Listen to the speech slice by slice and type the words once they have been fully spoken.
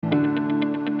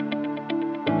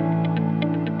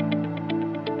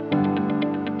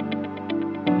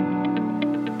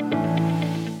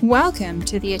Welcome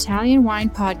to the Italian Wine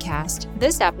Podcast.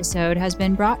 This episode has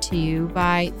been brought to you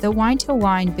by the Wine to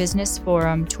Wine Business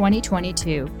Forum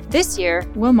 2022. This year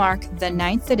will mark the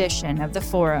 9th edition of the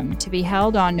forum to be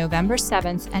held on November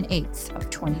 7th and 8th of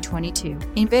 2022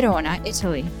 in Verona,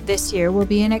 Italy. This year will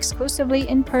be an exclusively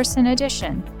in-person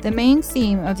edition. The main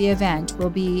theme of the event will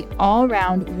be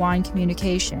all-round wine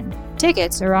communication.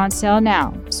 Tickets are on sale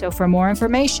now, so for more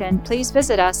information, please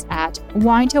visit us at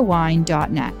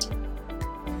winetowine.net.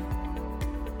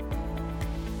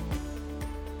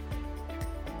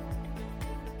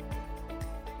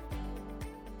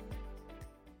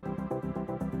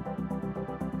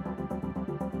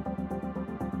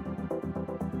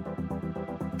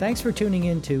 Thanks for tuning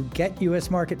in to Get U.S.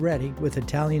 Market Ready with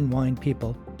Italian Wine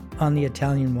People on the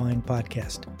Italian Wine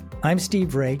Podcast. I'm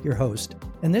Steve Ray, your host,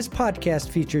 and this podcast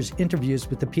features interviews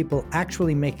with the people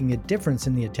actually making a difference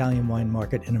in the Italian wine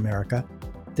market in America,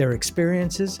 their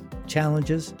experiences,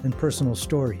 challenges, and personal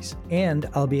stories. And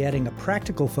I'll be adding a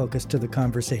practical focus to the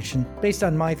conversation based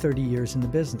on my 30 years in the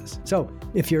business. So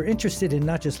if you're interested in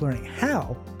not just learning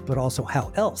how, but also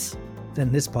how else,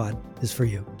 then this pod is for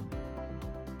you.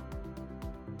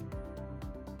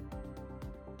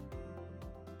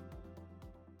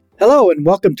 Hello, and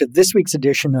welcome to this week's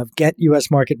edition of Get U.S.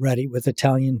 Market Ready with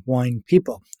Italian Wine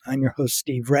People. I'm your host,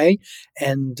 Steve Ray,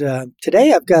 and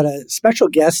today I've got a special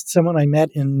guest, someone I met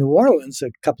in New Orleans a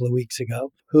couple of weeks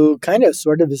ago, who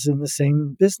sort of is in the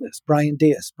same business, Bryan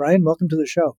Diaz. Bryan, welcome to the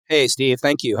show. Hey, Steve.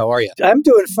 Thank you. How are you? I'm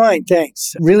doing fine,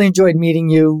 thanks. Really enjoyed meeting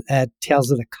you at Tales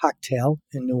of the Cocktail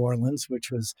in New Orleans, which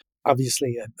was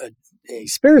obviously a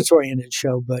spirits-oriented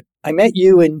show, but I met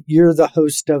you and you're the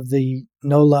host of the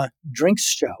NOLA Drinks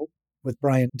Show with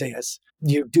Bryan Diaz.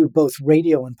 You do both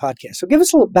radio and podcast. So give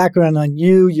us a little background on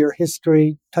you, your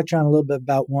history, touch on a little bit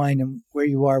about wine and where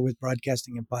you are with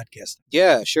broadcasting and podcasting.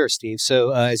 Yeah, sure, Steve.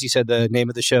 So as you said, the name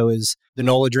of the show is the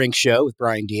NOLA Drinks Show with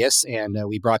Bryan Diaz, and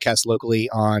we broadcast locally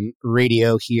on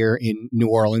radio here in New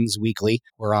Orleans weekly.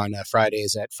 We're on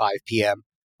Fridays at 5 p.m.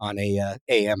 on a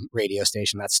AM radio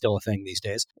station. That's still a thing these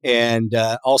days. And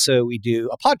also we do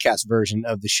a podcast version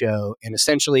of the show. And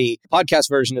essentially, the podcast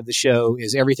version of the show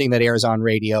is everything that airs on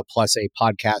radio plus a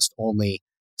podcast-only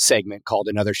segment called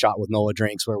Another Shot with NOLA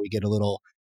Drinks, where we get a little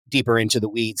deeper into the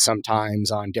weeds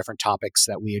sometimes on different topics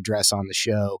that we address on the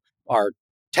show. Our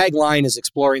tagline is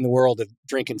exploring the world of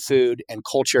drinking food and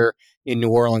culture in New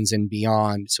Orleans and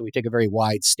beyond. So we take a very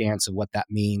wide stance of what that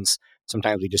means.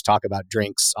 Sometimes we just talk about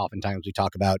drinks. Oftentimes we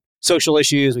talk about social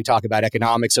issues. We talk about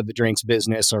economics of the drinks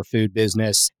business or food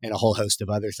business and a whole host of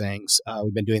other things.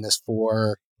 We've been doing this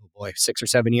for, 6 or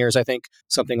 7 years, I think,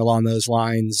 something along those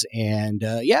lines. And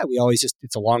we always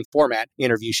it's a long format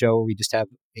interview show where we just have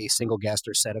a single guest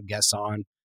or set of guests on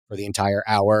for the entire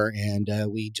hour. And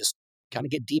we just kind of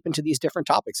get deep into these different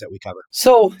topics that we cover.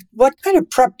 So what kind of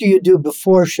prep do you do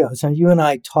before shows? And you and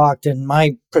I talked, and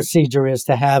my procedure is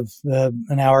to have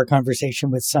an hour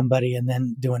conversation with somebody and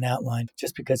then do an outline,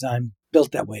 just because I'm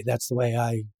built that way. That's the way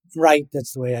I write.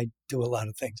 That's the way I do a lot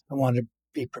of things. I want to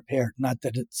be prepared. Not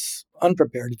that it's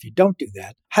unprepared if you don't do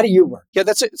that. How do you work? Yeah,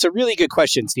 it's a really good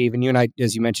question, Steve. And you and I,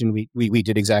 as you mentioned, we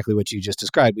did exactly what you just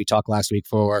described. We talked last week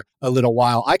for a little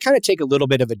while. I kind of take a little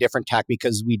bit of a different tack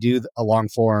because we do a long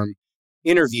form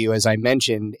interview, as I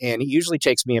mentioned, and it usually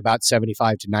takes me about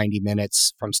 75 to 90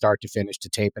 minutes from start to finish to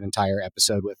tape an entire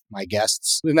episode with my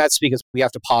guests. And that's because we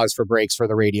have to pause for breaks for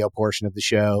the radio portion of the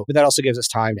show. But that also gives us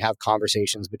time to have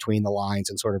conversations between the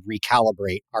lines and sort of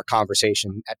recalibrate our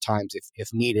conversation at times if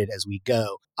needed as we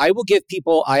go. I will give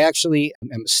people, I actually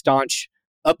am a staunch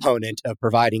opponent of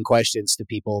providing questions to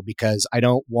people because I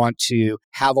don't want to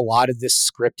have a lot of this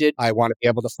scripted. I want to be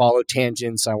able to follow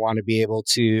tangents. I want to be able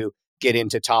to get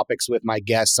into topics with my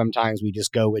guests. Sometimes we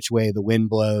just go which way the wind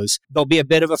blows. There'll be a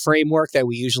bit of a framework that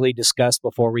we usually discuss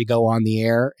before we go on the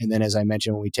air. And then, as I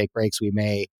mentioned, when we take breaks, we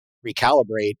may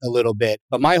recalibrate a little bit.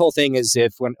 But my whole thing is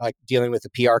when dealing with a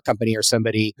PR company or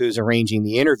somebody who's arranging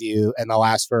the interview and they'll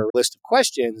ask for a list of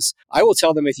questions, I will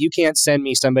tell them, if you can't send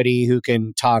me somebody who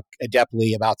can talk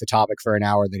adeptly about the topic for an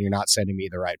hour, then you're not sending me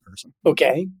the right person.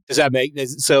 Okay. Does that make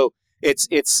so?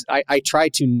 I try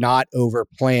to not over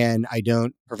plan. I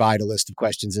don't provide a list of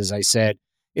questions. As I said,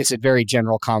 it's a very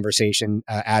general conversation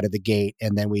out of the gate.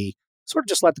 And then we sort of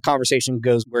just let the conversation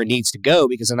go where it needs to go,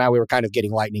 because now we were kind of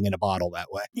getting lightning in a bottle that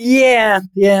way. Yeah.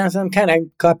 So I'm kind of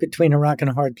caught between a rock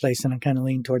and a hard place, and I kind of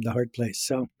lean toward the hard place.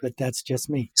 So, but that's just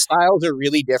me. Styles are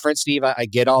really different, Steve. I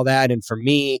get all that. And for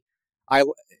me,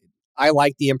 I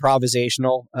like the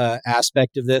improvisational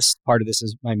aspect of this. Part of this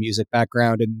is my music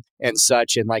background and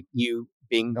such. And like you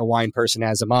being a wine person,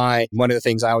 as am I, one of the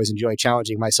things I always enjoy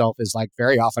challenging myself is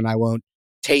very often I won't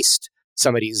taste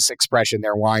somebody's expression,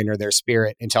 their wine or their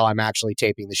spirit until I'm actually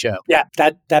taping the show. Yeah,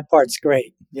 that part's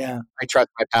great. Yeah. I trust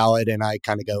my palate and I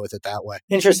kind of go with it that way.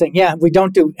 Interesting. Yeah, we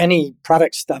don't do any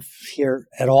product stuff here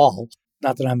at all.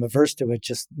 Not that I'm averse to it,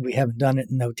 just we haven't done it,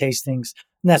 no tastings.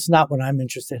 And that's not what I'm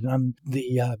interested in.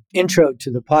 The intro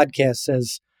to the podcast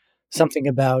says something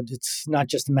about it's not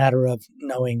just a matter of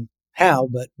knowing how,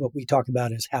 but what we talk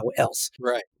about is how else.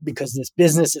 Right. Because this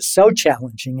business is so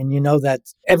challenging. And you know that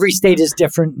every state is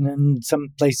different. And in some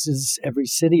places, every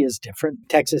city is different.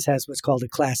 Texas has what's called a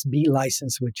Class B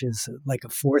license, which is like a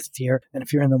fourth tier. And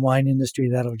if you're in the wine industry,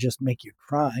 that'll just make you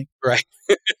cry. Right.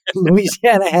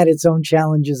 Louisiana had its own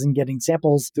challenges in getting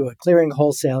samples to a clearing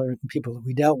wholesaler. And people that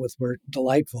we dealt with were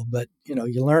delightful. But, you know,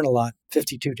 you learn a lot,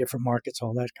 52 different markets,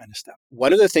 all that kind of stuff.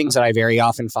 One of the things that I very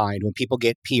often find when people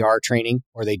get PR training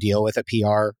or they deal with a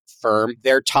PR firm,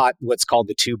 they're taught what's called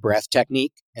the 2-breath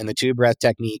technique. And the 2-breath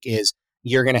technique is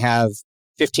you're going to have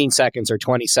 15 seconds or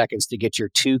 20 seconds to get your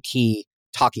 2 key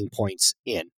talking points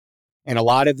in. And a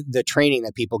lot of the training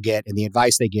that people get and the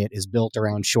advice they get is built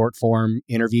around short form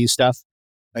interview stuff,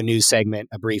 a news segment,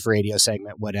 a brief radio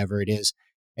segment, whatever it is.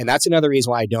 And that's another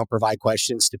reason why I don't provide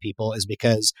questions to people is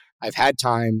because I've had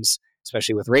times,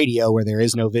 especially with radio, where there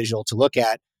is no visual to look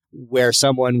at, where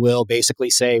someone will basically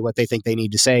say what they think they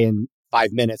need to say in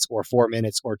 5 minutes or 4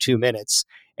 minutes or 2 minutes,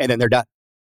 and then they're done.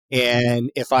 And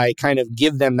if I kind of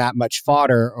give them that much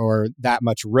fodder or that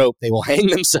much rope, they will hang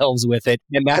themselves with it.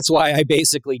 And that's why I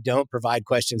basically don't provide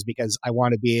questions, because I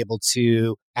want to be able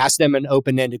to ask them an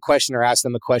open-ended question or ask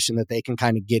them a question that they can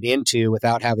kind of get into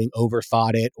without having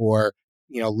overthought it or,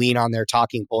 you know, lean on their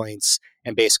talking points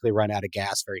and basically run out of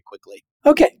gas very quickly.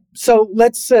 Okay, so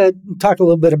let's talk a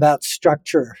little bit about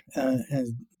structure.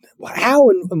 And how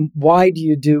and why do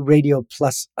you do radio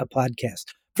plus a podcast?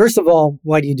 First of all,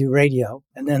 why do you do radio?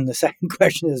 And then the second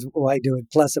question is, why do it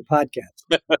plus a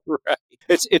podcast? Right.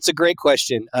 It's a great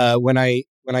question. When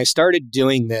I started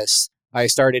doing this, I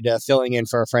started filling in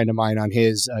for a friend of mine on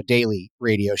his daily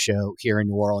radio show here in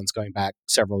New Orleans, going back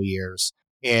several years.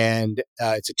 And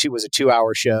it was a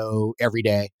 2-hour show every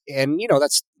day. And, you know,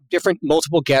 that's different,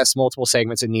 multiple guests, multiple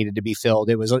segments that needed to be filled.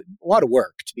 It was a lot of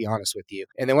work, to be honest with you.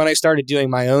 And then when I started doing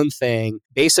my own thing,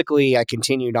 basically I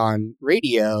continued on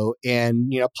radio, and,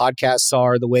 you know, podcasts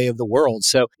are the way of the world.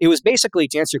 So it was basically,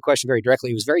 to answer your question very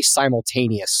directly, it was very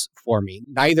simultaneous for me.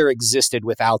 Neither existed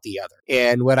without the other.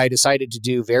 And what I decided to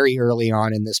do very early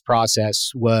on in this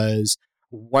process was,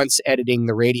 once editing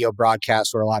the radio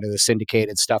broadcast where a lot of the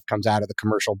syndicated stuff comes out of the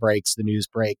commercial breaks, the news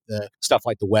break, the stuff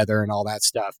like the weather and all that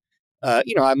stuff,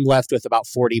 you know, I'm left with about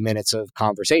 40 minutes of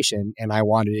conversation, and I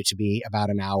wanted it to be about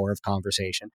an hour of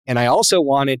conversation. And I also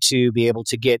wanted to be able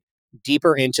to get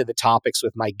deeper into the topics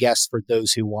with my guests for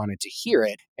those who wanted to hear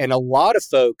it. And a lot of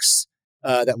folks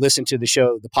that listen to the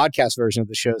show, the podcast version of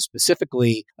the show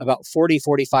specifically, about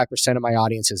 45% of my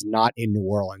audience is not in New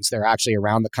Orleans. They're actually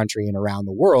around the country and around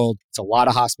the world. It's a lot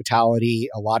of hospitality,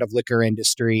 a lot of liquor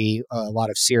industry, a lot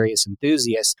of serious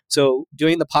enthusiasts. So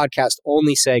doing the podcast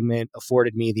only segment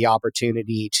afforded me the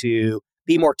opportunity to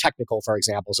be more technical, for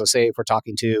example. So say if we're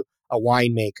talking to a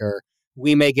winemaker,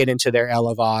 we may get into their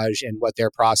élevage and what their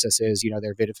process is, you know,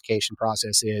 their vinification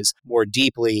process is more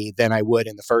deeply than I would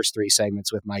in the first 3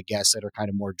 segments with my guests that are kind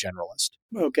of more generalist.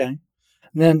 Okay. And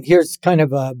then here's kind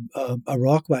of a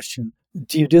raw question.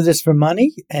 Do you do this for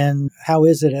money? And how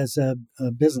is it as a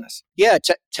business? Yeah,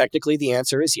 technically the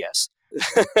answer is yes.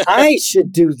 I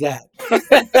should do that.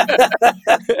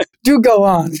 Do go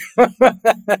on.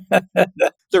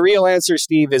 The real answer,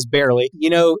 Steve, is barely. You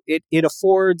know, it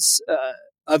affords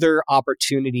other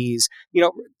opportunities. You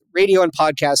know, radio and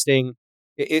podcasting,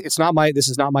 this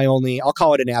is not my only, I'll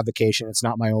call it an avocation. It's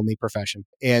not my only profession.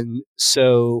 And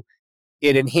so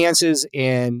it enhances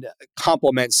and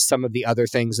complements some of the other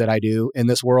things that I do in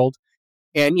this world.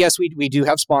 And yes, we do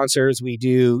have sponsors. We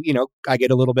do, you know, I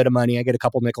get a little bit of money. I get a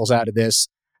couple nickels out of this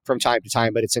from time to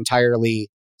time, but it's entirely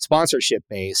sponsorship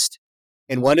based.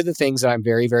 And one of the things that I'm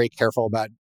very, very careful about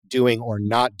doing or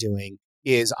not doing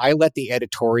is I let the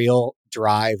editorial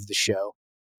drive the show.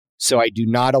 So I do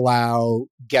not allow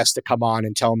guests to come on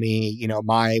and tell me, you know,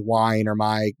 my wine or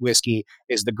my whiskey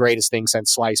is the greatest thing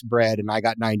since sliced bread and I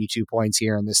got 92 points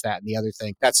here and this, that, and the other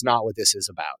thing. That's not what this is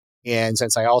about. And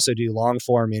since I also do long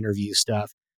form interview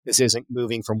stuff, this isn't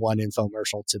moving from one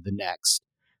infomercial to the next.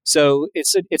 So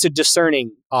it's a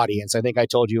discerning audience. I think I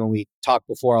told you when we talked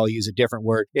before, I'll use a different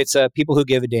word. It's people who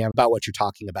give a damn about what you're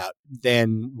talking about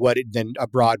than a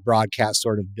broad broadcast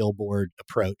sort of billboard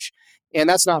approach. And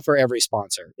that's not for every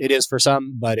sponsor. It is for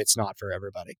some, but it's not for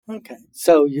everybody. Okay.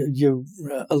 So you're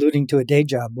alluding to a day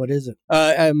job. What is it?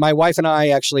 My wife and I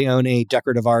actually own a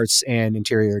decorative arts and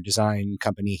interior design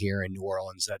company here in New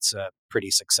Orleans that's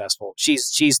pretty successful.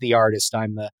 She's the artist.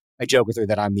 I joke with her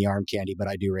that I'm the arm candy, but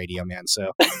I do radio, man.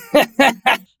 So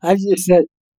I've used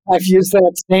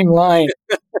that same line.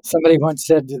 Somebody once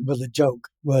said with a joke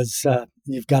was,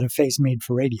 you've got a face made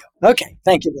for radio. Okay.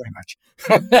 Thank you very much.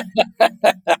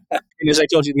 And as I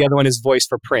told you, the other one is voice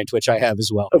for print, which I have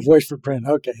as well. A voice for print.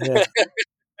 Okay. Yeah.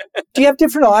 Do you have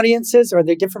different audiences? Are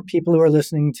there different people who are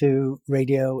listening to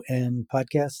radio and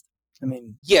podcasts? I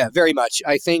mean, yeah, very much.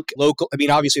 I think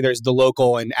obviously there's the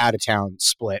local and out of town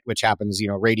split, which happens,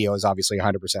 radio is obviously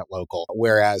 100% local,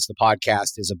 whereas the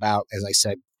podcast is about, as I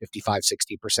said, 55,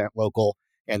 60% local,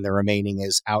 and the remaining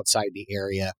is outside the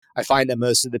area. I find that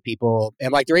most of the people,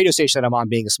 and like the radio station that I'm on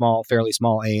being a fairly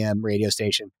small AM radio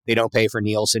station, they don't pay for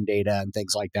Nielsen data and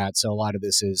things like that. So a lot of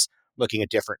this is looking at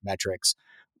different metrics.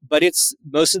 But it's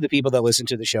most of the people that listen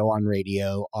to the show on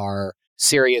radio are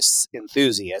serious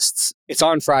enthusiasts. It's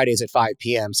on Fridays at 5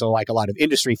 p.m. So like a lot of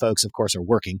industry folks, of course, are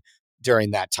working during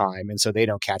that time. And so they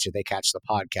don't catch it. They catch the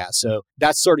podcast. So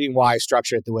that's sort of why I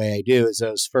structure it the way I do, is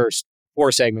those first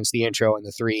 4 segments, the intro and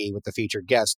the 3 with the featured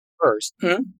guest first,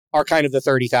 are kind of the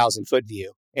 30,000 foot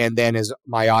view. And then as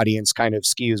my audience kind of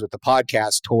skews with the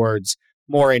podcast towards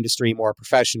more industry, more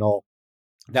professional,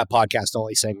 that podcast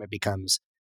only segment becomes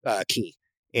key.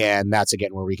 And that's,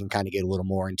 again, where we can kind of get a little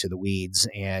more into the weeds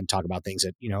and talk about things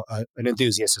that, an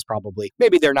enthusiast is probably,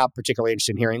 maybe they're not particularly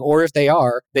interested in hearing, or if they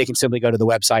are, they can simply go to the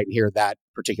website and hear that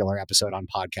particular episode on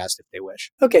podcast if they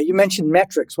wish. Okay. You mentioned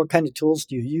metrics. What kind of tools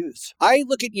do you use? I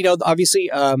look at, obviously,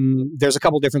 there's a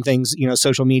couple different things.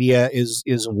 Social media is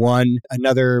one.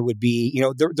 Another would be,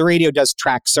 the radio does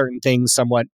track certain things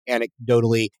somewhat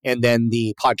anecdotally. And then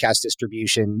the podcast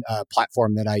distribution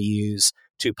platform that I use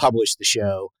to publish the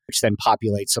show, which then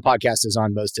populates. The podcast is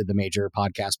on most of the major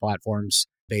podcast platforms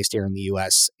based here in the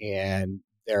US, and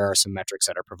there are some metrics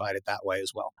that are provided that way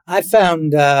as well. I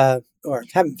found, or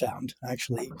haven't found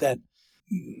actually, that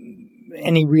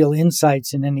any real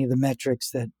insights in any of the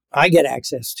metrics that I get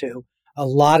access to. A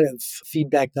lot of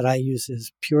feedback that I use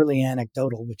is purely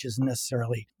anecdotal, which isn't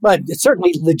necessarily, but it's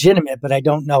certainly legitimate, but I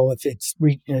don't know if it's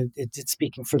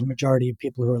speaking for the majority of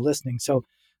people who are listening. So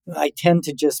I tend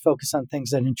to just focus on things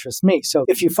that interest me. So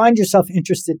if you find yourself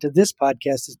interested to this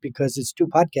podcast, it's because it's 2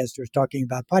 podcasters talking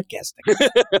about podcasting.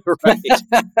 Right.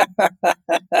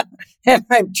 And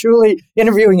I'm truly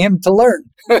interviewing him to learn.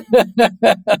 I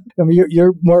mean,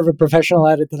 you're more of a professional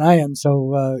at it than I am,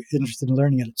 so interested in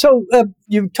learning it. So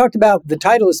you talked about the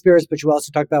title of spirits, but you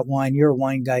also talked about wine. You're a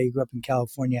wine guy. You grew up in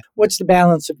California. What's the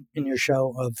balance in your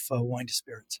show of wine to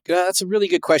spirits? That's a really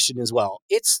good question as well.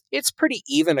 It's pretty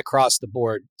even across the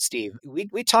board, Steve.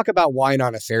 We talk about wine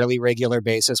on a fairly regular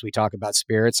basis. We talk about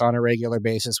spirits on a regular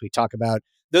basis. We talk about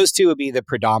those 2 would be the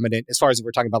predominant, as far as if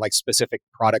we're talking about like specific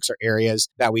products or areas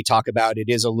that we talk about. It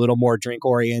is a little more drink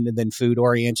oriented than food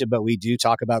oriented, but we do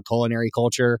talk about culinary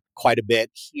culture quite a bit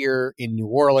here in New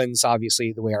Orleans.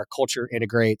 Obviously, the way our culture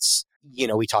integrates,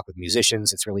 we talk with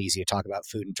musicians. It's really easy to talk about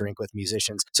food and drink with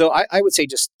musicians. So I would say,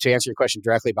 just to answer your question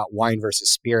directly about wine versus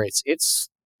spirits, it's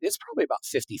probably about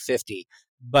 50-50.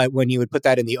 But when you would put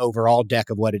that in the overall deck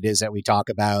of what it is that we talk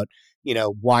about,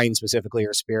 wine specifically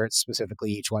or spirits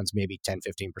specifically, each one's maybe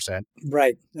 10-15%.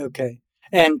 Right. Okay.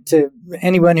 And to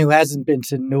anyone who hasn't been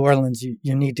to New Orleans,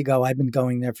 you need to go. I've been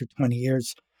going there for 20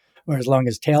 years, or as long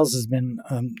as Tales has been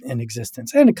in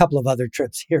existence, and a couple of other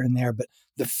trips here and there. But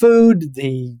the food,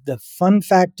 the fun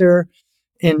factor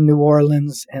in New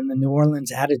Orleans, and the New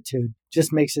Orleans attitude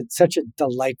just makes it such a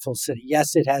delightful city.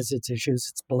 Yes, it has its issues.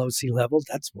 It's below sea level.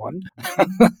 That's one.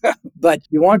 But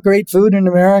you want great food in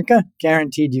America?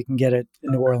 Guaranteed you can get it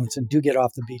in New Orleans, and do get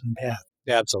off the beaten path.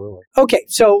 Yeah, absolutely. Okay,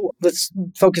 so let's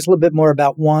focus a little bit more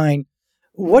about wine.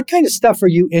 What kind of stuff are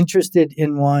you interested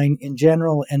in wine in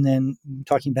general? And then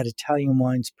talking about Italian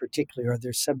wines particularly, are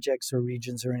there subjects or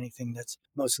regions or anything that's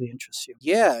mostly interests you?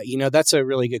 Yeah, that's a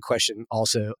really good question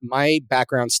also. My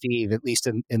background, Steve, at least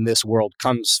in this world,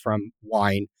 comes from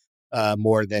wine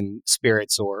more than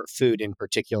spirits or food in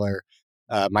particular.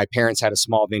 My parents had a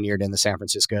small vineyard in the San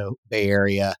Francisco Bay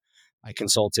Area. I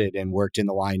consulted and worked in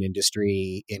the wine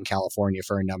industry in California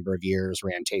for a number of years,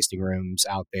 ran tasting rooms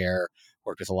out there,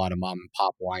 worked with a lot of mom and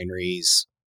pop wineries,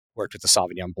 worked with the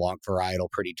Sauvignon Blanc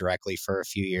varietal pretty directly for a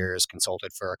few years,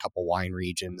 consulted for a couple wine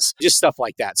regions, just stuff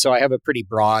like that. So I have a pretty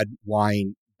broad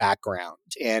wine background,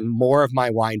 and more of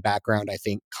my wine background, I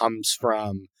think, comes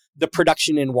from the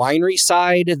production and winery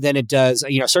side than it does,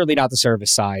 certainly not the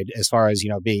service side as far as,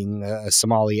 being a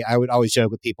sommelier. I would always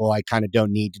joke with people, I kind of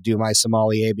don't need to do my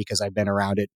sommelier because I've been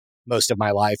around it most of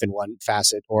my life in one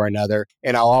facet or another.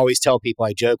 And I'll always tell people,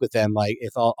 I joke with them, like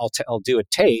if I'll do a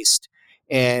taste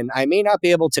and I may not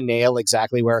be able to nail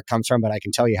exactly where it comes from, but I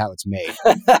can tell you how it's made.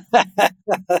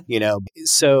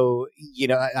 So,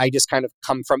 I just kind of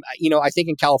come from, I think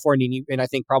in California and I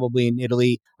think probably in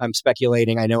Italy, I'm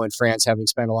speculating. I know in France, having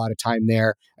spent a lot of time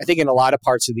there, I think in a lot of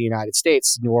parts of the United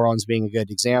States, New Orleans being a good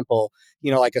example,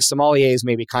 like a sommelier is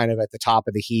maybe kind of at the top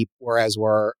of the heap, whereas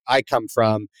where I come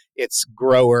from, it's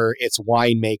grower, it's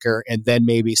winemaker, and then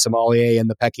maybe sommelier in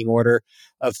the pecking order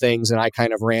of things. And I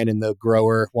kind of ran in the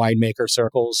grower winemaker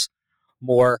circles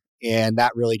more. And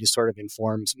that really just sort of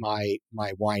informs my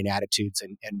wine attitudes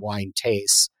and wine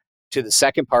tastes. To the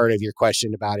second part of your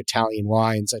question about Italian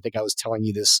wines, I think I was telling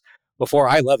you this before.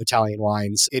 I love Italian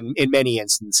wines in many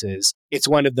instances. It's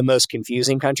one of the most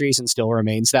confusing countries and still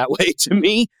remains that way to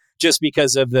me, just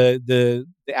because of the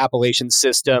appellation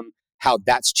system, how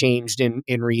that's changed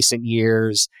in recent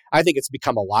years. I think it's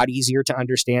become a lot easier to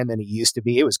understand than it used to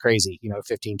be. It was crazy,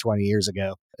 15, 20 years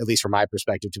ago, at least from my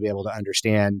perspective, to be able to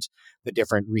understand the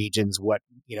different regions, what,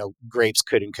 grapes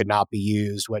could and could not be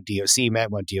used, what DOC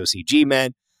meant, what DOCG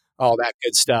meant, all that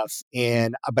good stuff.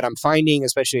 But I'm finding,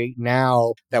 especially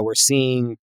now that we're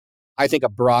seeing, I think, a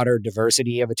broader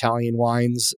diversity of Italian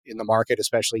wines in the market,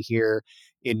 especially here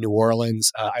in New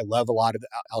Orleans. I love a lot of the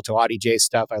Alto Adige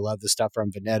stuff. I love the stuff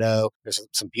from Veneto. There's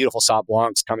some beautiful Sauv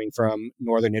Blancs coming from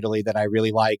Northern Italy that I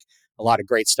really like. A lot of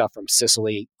great stuff from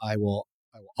Sicily. I will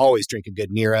always drink a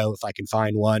good Nero if I can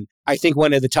find one. I think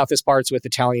one of the toughest parts with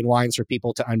Italian wines for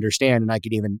people to understand, and I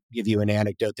could even give you an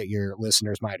anecdote that your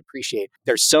listeners might appreciate.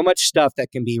 There's so much stuff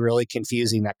that can be really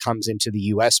confusing that comes into the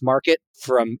U.S. market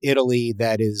from Italy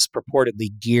that is purportedly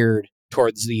geared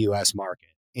towards the U.S. market.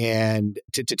 And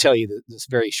to tell you this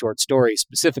very short story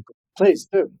specifically. Please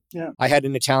do. Yeah. I had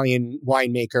an Italian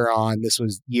winemaker on, this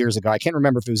was years ago. I can't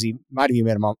remember if it was, might have even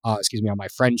met him on my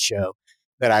friend's show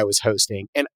that I was hosting.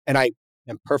 And I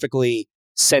am perfectly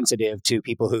sensitive to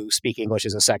people who speak English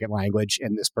as a second language.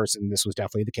 And this was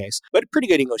definitely the case, but a pretty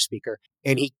good English speaker.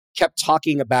 And he kept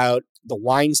talking about the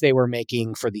wines they were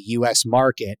making for the U.S.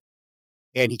 market.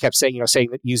 And he kept saying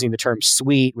that using the term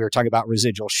sweet, we were talking about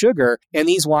residual sugar. And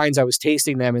these wines, I was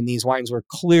tasting them, and these wines were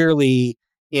clearly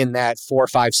in that 4,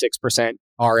 5, 6%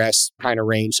 RS kind of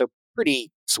range. So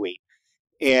pretty sweet.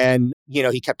 And,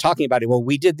 he kept talking about it. Well,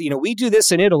 we do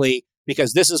this in Italy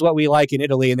because this is what we like in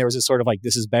Italy. And there was this sort of like,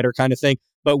 this is better kind of thing.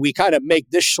 But we kind of make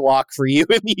this schlock for you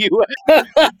in the U.S.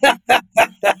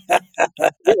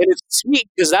 And it's sweet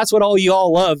because that's what all you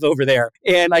all love over there.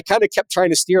 And I kind of kept trying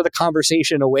to steer the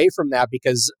conversation away from that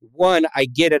because, one, I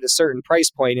get at a certain price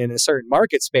point in a certain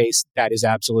market space, that is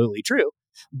absolutely true.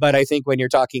 But I think when you're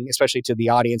talking, especially to the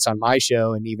audience on my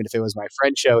show, and even if it was my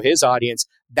friend's show, his audience,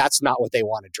 that's not what they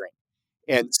want to drink.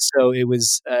 And so it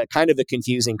was kind of a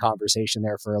confusing conversation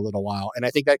there for a little while. And I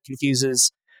think that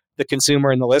confuses the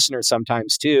consumer and the listener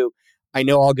sometimes too. I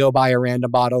know I'll go buy a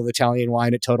random bottle of Italian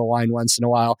wine at Total Wine once in a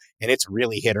while, and it's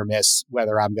really hit or miss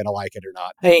whether I'm going to like it or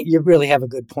not. Hey, you really have a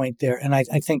good point there. And I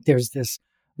think there's this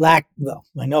lack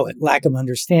of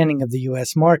understanding of the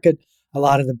U.S. market. A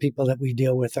lot of the people that we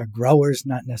deal with are growers,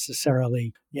 not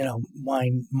necessarily,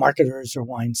 wine marketers or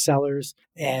wine sellers.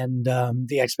 And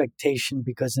the expectation,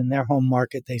 because in their home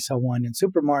market, they sell wine in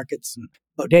supermarkets and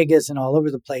bodegas and all over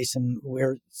the place. And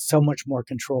we're so much more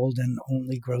controlled and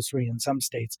only grocery in some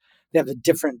states. They have a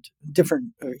different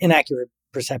inaccurate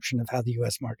perception of how the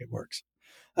U.S. market works.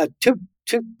 Two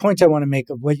points I want to make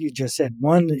of what you just said.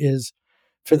 One is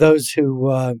for those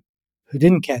who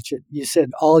didn't catch it, you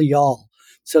said all y'all.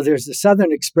 So there's the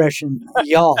Southern expression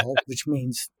y'all, which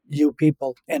means you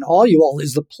people, and all y'all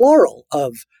is the plural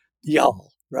of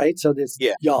y'all, right? So there's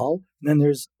y'all, and then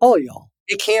there's all y'all.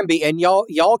 It can be, and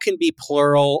y'all can be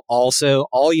plural also.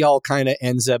 All y'all kind of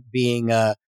ends up being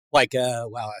wow,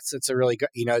 it's a really good,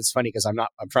 it's funny because I'm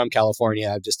from California.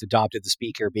 I've just adopted the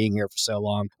speaker being here for so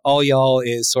long. All y'all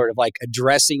is sort of like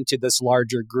addressing to this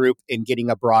larger group and getting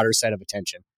a broader set of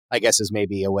attention, I guess is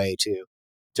maybe a way to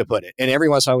put it. And every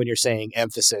once in a while when you're saying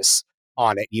emphasis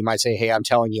on it, you might say, hey, I'm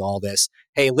telling you all this.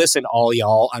 Hey, listen, all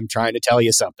y'all, I'm trying to tell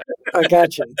you something. I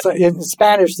gotcha. So in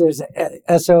Spanish, there's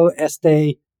eso,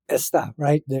 este, esta,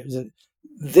 right?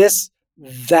 There's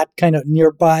that kind of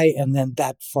nearby, and then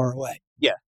that far away.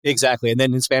 Yeah, exactly. And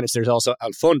then in Spanish, there's also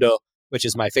al fondo, which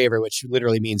is my favorite, which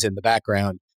literally means in the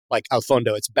background. Like al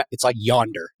fondo, it's like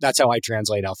yonder. That's how I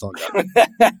translate al fondo.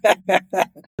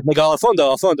 Like al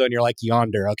fondo, and you're like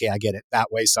yonder. Okay, I get it.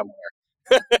 That way somewhere.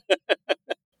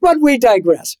 But we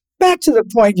digress. back to the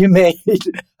point you made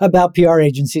about PR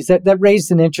agencies, that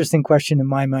raised an interesting question in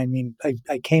my mind. I mean,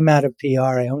 I came out of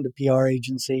PR. I owned a PR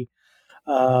agency.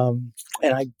 And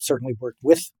I certainly worked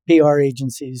with PR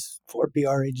agencies, for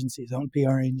PR agencies, owned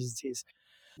PR agencies.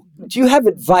 Do you have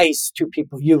advice to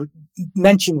people? You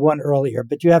mentioned one earlier,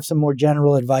 but do you have some more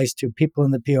general advice to people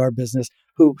in the PR business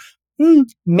who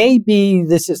maybe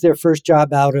this is their first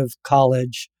job out of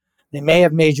college? They may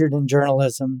have majored in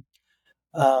journalism.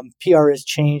 PR has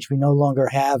changed. We no longer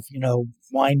have,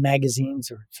 wine magazines,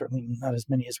 or certainly not as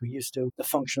many as we used to. The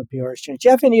function of PR has changed. Do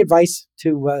you have any advice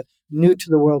to new to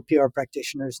the world PR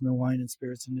practitioners in the wine and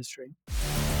spirits industry?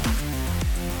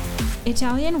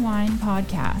 Italian Wine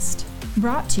Podcast,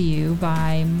 brought to you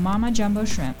by Mama Jumbo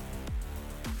Shrimp.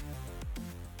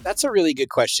 That's a really good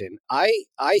question. I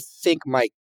think my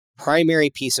primary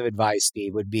piece of advice,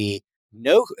 Steve, would be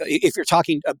if you're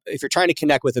trying to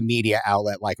connect with a media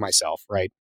outlet like myself,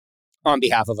 right? On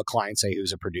behalf of a client, say,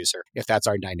 who's a producer, if that's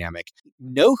our dynamic,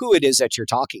 know who it is that you're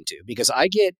talking to, because I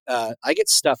get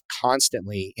stuff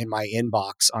constantly in my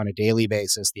inbox on a daily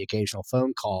basis, the occasional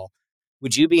phone call.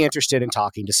 Would you be interested in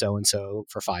talking to so-and-so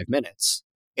for 5 minutes?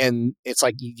 And it's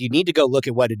like, you need to go look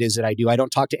at what it is that I do. I don't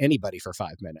talk to anybody for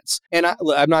 5 minutes. And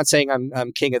I'm not saying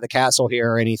I'm king of the castle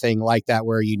here or anything like that,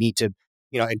 where you need to,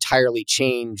 entirely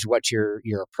change what your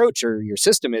approach or your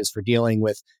system is for dealing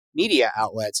with media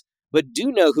outlets. But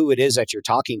do know who it is that you're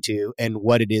talking to and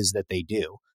what it is that they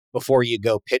do before you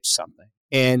go pitch something.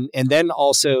 And then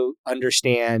also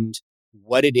understand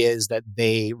what it is that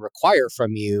they require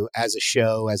from you as a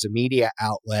show, as a media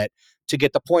outlet, to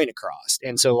get the point across.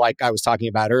 And so, like I was talking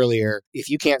about earlier, if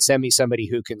you can't send me somebody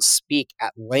who can speak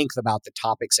at length about the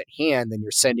topics at hand, then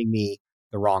you're sending me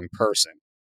the wrong person.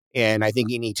 And I think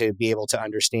you need to be able to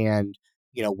understand,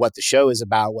 what the show is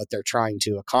about, what they're trying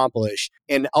to accomplish.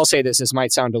 And I'll say this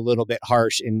might sound a little bit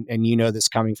harsh, and this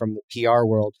coming from the PR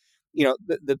world.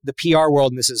 The PR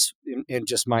world, and this is in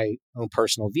just my own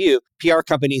personal view, PR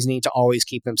companies need to always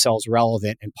keep themselves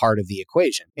relevant and part of the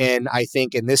equation. And I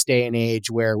think in this day and age,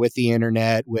 where with the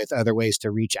internet, with other ways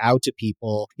to reach out to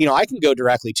people, I can go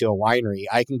directly to a winery,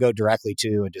 I can go directly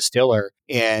to a distiller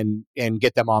and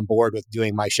get them on board with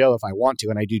doing my show if I want to.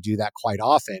 And I do that quite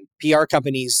often. PR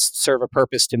companies serve a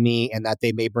purpose to me, and that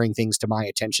they may bring things to my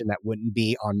attention that wouldn't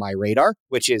be on my radar,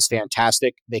 which is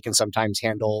fantastic. They can sometimes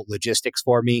handle logistics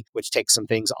for me, which takes some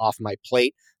things off my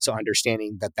plate. So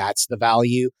understanding that that's the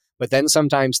value. But then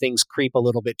sometimes things creep a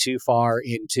little bit too far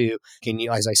into,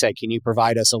 as I said, can you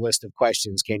provide us a list of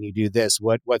questions? Can you do this?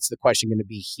 What's the question going to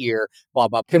be here? Blah,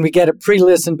 blah. Can we get a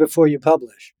pre-listen before you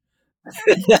publish?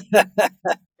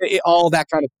 All that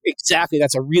kind of, exactly.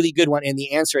 That's a really good one. And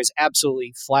the answer is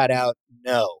absolutely flat out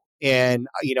no. And,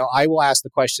 I will ask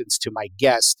the questions to my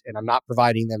guest, and I'm not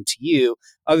providing them to you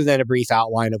other than a brief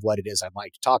outline of what it is I'd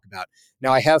like to talk about.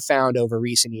 Now, I have found over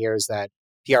recent years that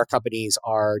PR companies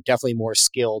are definitely more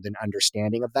skilled in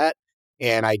understanding of that.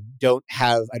 And I don't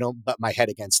butt my head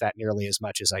against that nearly as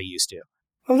much as I used to.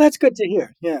 Well, that's good to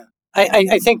hear. Yeah.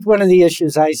 I think one of the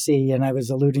issues I see, and I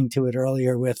was alluding to it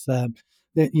earlier, with that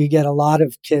you get a lot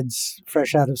of kids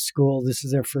fresh out of school. This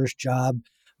is their first job.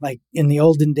 Like in the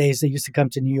olden days, they used to come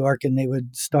to New York and they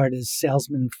would start as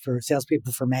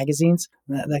salespeople for magazines.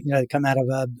 They come out of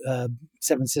a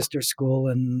Seven Sisters school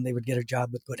and they would get a job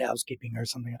with Good Housekeeping or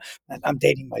something. I'm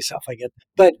dating myself, I get.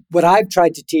 But what I've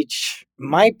tried to teach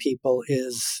my people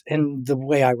is, and the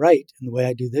way I write and the way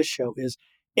I do this show, is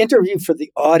interview for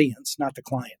the audience, not the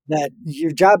client. That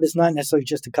your job is not necessarily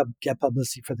just to get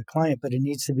publicity for the client, but it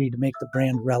needs to be to make the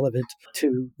brand relevant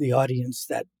to the audience,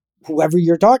 that whoever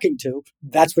you're talking to,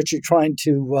 that's what you're trying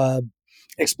to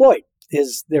exploit,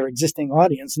 is their existing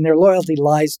audience. And their loyalty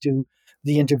lies to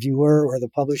the interviewer or the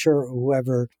publisher or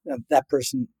whoever that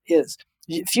person is.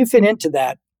 If you fit into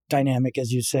that dynamic,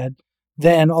 as you said,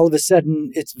 then all of a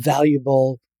sudden it's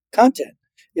valuable content.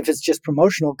 If it's just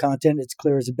promotional content, it's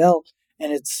clear as a bell.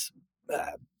 And it's,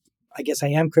 I guess I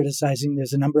am criticizing,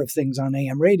 there's a number of things on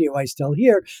AM radio I still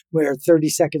hear where 30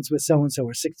 seconds with so-and-so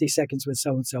or 60 seconds with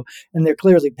so-and-so, and they're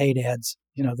clearly paid ads,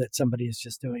 that somebody is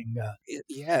just doing.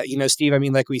 Yeah. Steve, I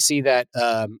mean, like we see that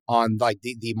on like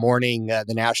the morning,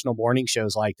 the national morning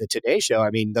shows like the Today Show. I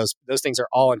mean, those things are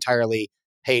all entirely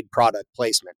paid product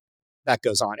placement that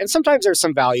goes on. And sometimes there's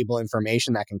some valuable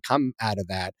information that can come out of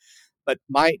that. But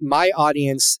my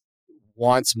audience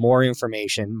wants more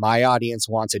information. My audience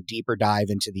wants a deeper dive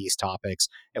into these topics.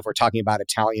 If we're talking about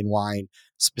Italian wine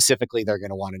specifically, they're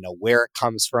going to want to know where it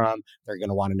comes from. They're going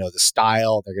to want to know the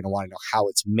style. They're going to want to know how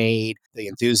it's made. The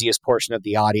enthusiast portion of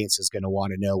the audience is going to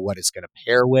want to know what it's going to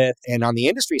pair with. And on the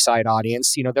industry side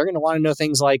audience, they're going to want to know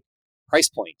things like price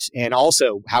point and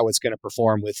also how it's going to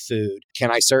perform with food.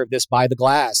 Can I serve this by the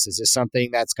glass? Is this something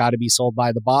that's got to be sold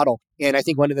by the bottle? And I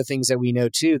think one of the things that we know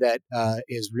too that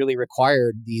is really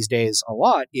required these days a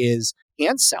lot is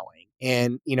hand selling.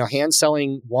 And, hand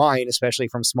selling wine, especially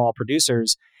from small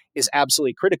producers, is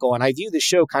absolutely critical. And I view the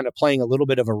show kind of playing a little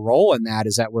bit of a role in that,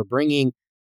 is that we're bringing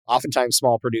oftentimes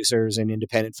small producers and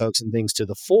independent folks and things to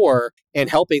the fore and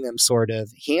helping them sort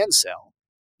of hand sell.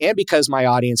 And because my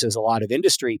audience is a lot of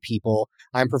industry people,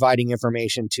 I'm providing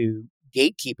information to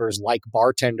gatekeepers like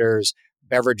bartenders,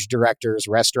 beverage directors,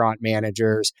 restaurant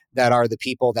managers that are the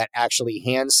people that actually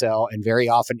hand sell and very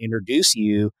often introduce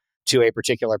you to a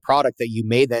particular product that you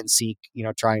may then seek,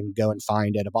 try and go and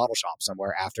find at a bottle shop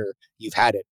somewhere after you've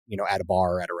had it, at a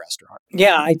bar or at a restaurant.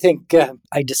 Yeah, I think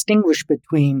I distinguish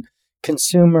between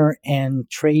consumer and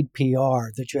trade PR,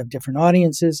 that you have different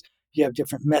audiences, you have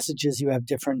different messages, you have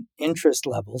different interest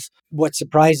levels. What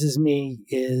surprises me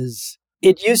is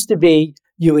it used to be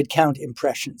you would count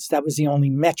impressions. That was the only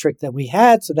metric that we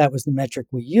had. So that was the metric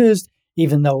we used,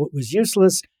 even though it was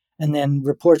useless. And then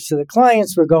reports to the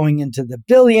clients were going into the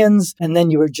billions. And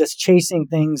then you were just chasing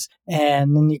things.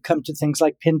 And then you come to things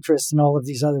like Pinterest and all of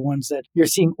these other ones that you're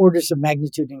seeing orders of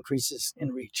magnitude increases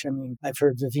in reach. I mean, I've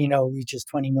heard Vivino reaches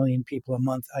 20 million people a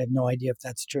month. I have no idea if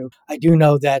that's true. I do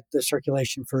know that the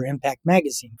circulation for Impact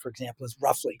Magazine, for example, is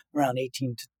roughly around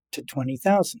 18 to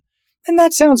 20,000. And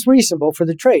that sounds reasonable for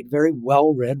the trade. Very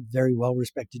well read, very well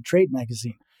respected trade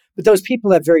magazine. But those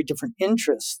people have very different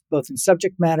interests, both in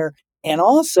subject matter and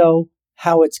also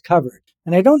how it's covered.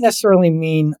 And I don't necessarily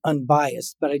mean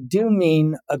unbiased, but I do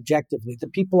mean objectively. The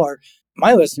people are,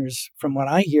 my listeners, from what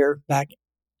I hear back,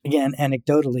 again,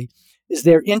 anecdotally, is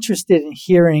they're interested in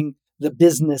hearing the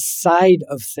business side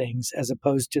of things as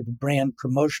opposed to the brand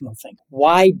promotional thing.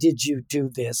 Why did you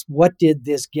do this? What did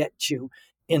this get you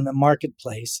in the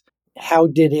marketplace? How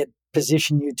did it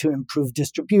position you to improve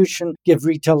distribution, give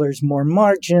retailers more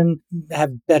margin,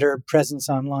 have better presence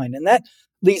online? And that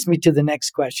leads me to the next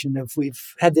question. If we've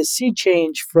had this sea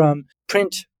change from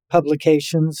print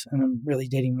publications, and I'm really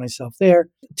dating myself there,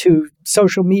 to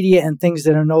social media and things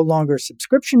that are no longer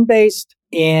subscription-based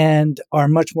and are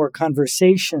much more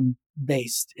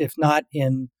conversation-based, if not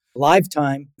in live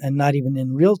time and not even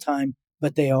in real time,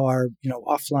 but they are,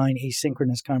 offline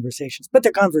asynchronous conversations, but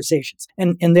they're conversations.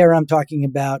 And there I'm talking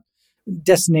about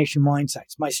destination wine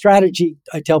sites. My strategy,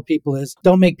 I tell people, is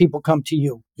don't make people come to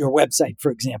you, your website,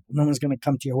 for example. No one's going to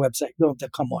come to your website. They'll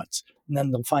come once, and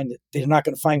then they'll find it. They're not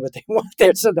going to find what they want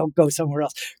there, so they'll go somewhere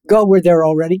else. Go where they're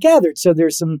already gathered. So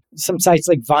there's some sites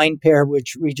like VinePair,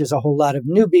 which reaches a whole lot of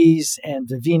newbies, and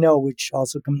Vivino, which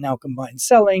also now combines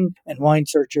selling, and Wine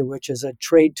Searcher, which is a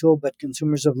trade tool, but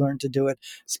consumers have learned to do it,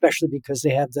 especially because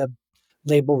they have the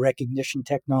label recognition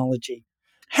technology.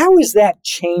 How is that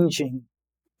changing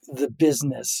the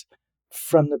business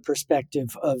from the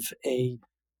perspective of a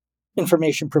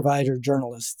information provider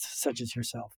journalist such as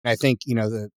yourself? I think,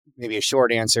 maybe a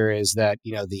short answer is that,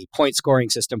 the point scoring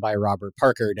system by Robert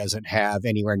Parker doesn't have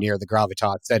anywhere near the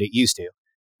gravitas that it used to.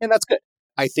 And that's good.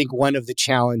 I think one of the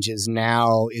challenges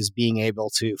now is being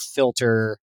able to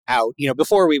filter out,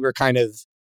 before we were kind of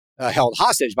held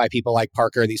hostage by people like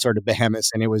Parker, these sort of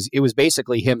behemoths. And it was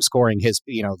basically him scoring his,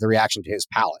 the reaction to his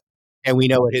palate. And we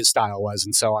know what his style was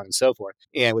and so on and so forth,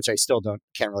 and which I still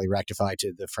can't really rectify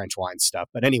to the French wine stuff.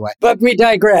 But anyway. But we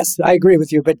digress. I agree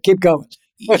with you, but keep going.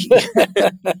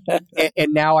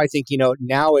 and now I think,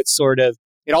 now it's sort of,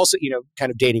 it also, kind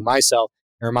of dating myself,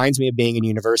 it reminds me of being in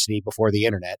university before the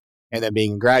internet and then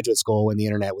being in graduate school when the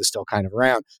internet was still kind of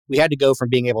around. We had to go from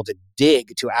being able to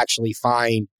dig to actually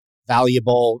find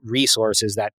valuable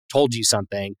resources that told you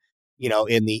something,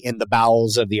 in the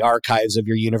bowels of the archives of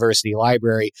your university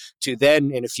library, to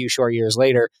then in a few short years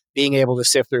later, being able to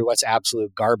sift through what's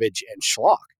absolute garbage and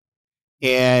schlock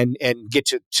and get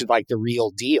to like the real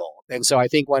deal. And so I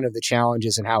think one of the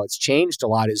challenges and how it's changed a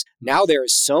lot is now there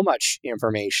is so much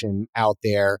information out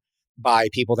there by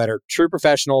people that are true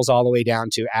professionals all the way down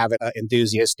to avid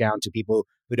enthusiasts, down to people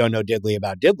who don't know diddly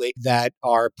about diddly, that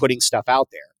are putting stuff out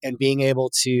there. And being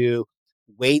able to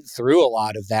wade through a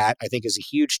lot of that, I think, is a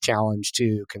huge challenge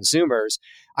to consumers.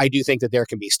 I do think that there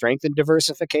can be strength in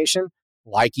diversification,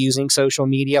 like using social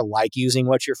media, like using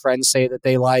what your friends say that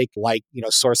they like,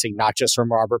 sourcing not just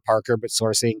from Robert Parker, but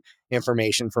sourcing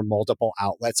information from multiple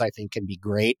outlets, I think can be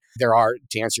great. There are,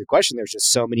 to answer your question, there's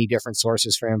just so many different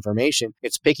sources for information.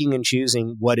 It's picking and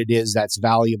choosing what it is that's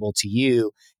valuable to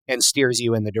you and steers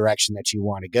you in the direction that you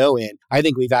want to go in. I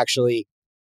think we've actually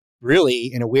really,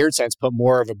 in a weird sense, put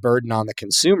more of a burden on the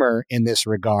consumer in this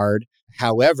regard.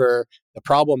 However, the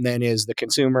problem then is the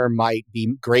consumer might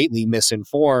be greatly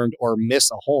misinformed or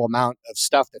miss a whole amount of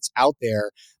stuff that's out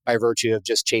there by virtue of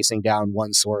just chasing down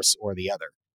one source or the other.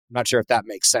 I'm not sure if that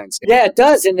makes sense. Yeah, it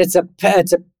does. And it's a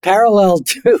parallel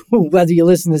to whether you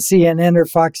listen to CNN or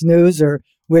Fox News or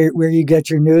where you get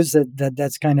your news,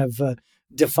 that's kind of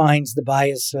defines the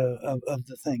bias of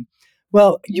the thing.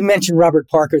 Well, you mentioned Robert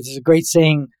Parker. There's a great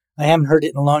saying. I haven't heard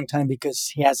it in a long time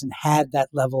because he hasn't had that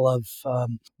level of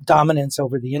dominance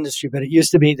over the industry. But it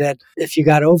used to be that if you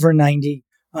got over 90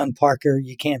 on Parker,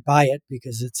 you can't buy it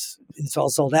because it's all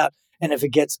sold out. And if it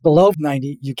gets below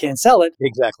 90, you can't sell it.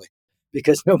 Exactly.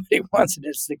 Because nobody wants it.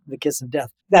 It's the kiss of death.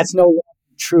 That's no longer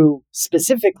true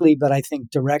specifically, but I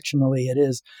think directionally it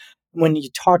is. When you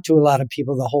talk to a lot of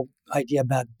people, the whole idea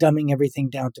about dumbing everything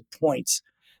down to points,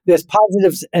 there's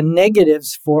positives and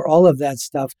negatives for all of that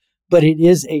stuff, but it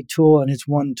is a tool and it's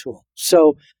one tool.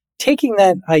 So taking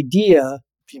that idea,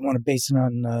 if you want to base it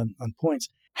on points,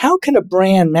 how can a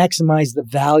brand maximize the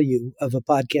value of a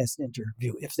podcast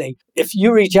interview? If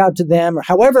you reach out to them or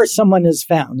however someone is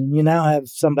found and you now have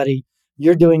somebody,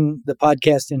 you're doing the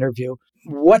podcast interview,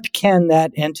 what can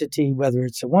that entity, whether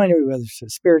it's a winery, whether it's a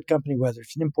spirit company, whether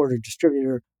it's an importer,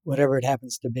 distributor, whatever it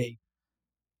happens to be,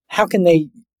 how can they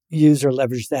use or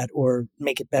leverage that or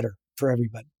make it better for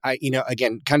everybody?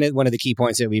 Again, kind of one of the key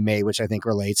points that we made, which I think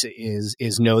relates,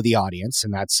 is know the audience,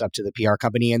 and that's up to the PR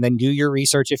company. And then do your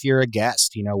research if you're a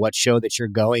guest. What show that you're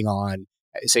going on.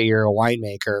 Say you're a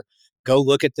winemaker, go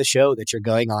look at the show that you're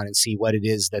going on and see what it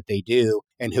is that they do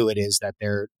and who it is that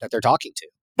they're talking to.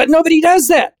 But nobody does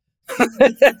that.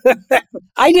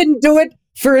 I didn't do it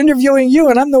for interviewing you,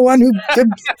 and I'm the one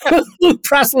who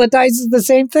proselytizes the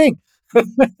same thing.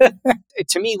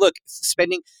 To me, look,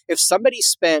 if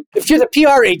you're the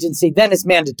PR agency, then it's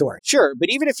mandatory. Sure. But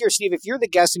even if you're Steve, if you're the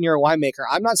guest and you're a winemaker,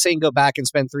 I'm not saying go back and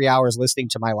spend 3 hours listening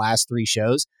to my last 3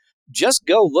 shows. Just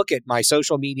go look at my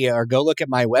social media or go look at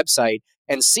my website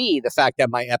and see the fact that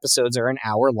my episodes are an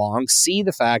hour long. See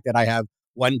the fact that I have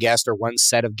one guest or one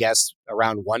set of guests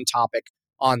around one topic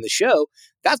on the show.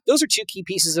 Those are 2 key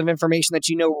pieces of information that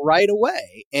you know right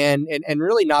away and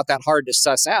really not that hard to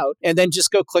suss out. And then just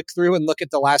go click through and look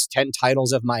at the last 10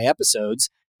 titles of my episodes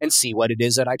and see what it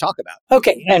is that I talk about.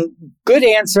 Okay. And good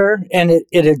answer. And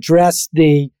it addressed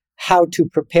the how to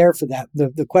prepare for that.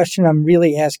 The question I'm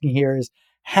really asking here is,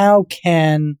 how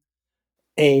can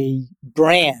a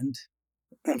brand,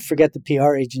 and forget the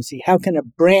PR agency, how can a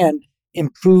brand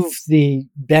improve the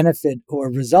benefit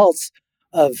or results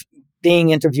of being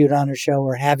interviewed on a show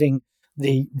or having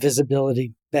the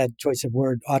visibility, bad choice of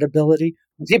word, audibility?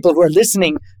 People who are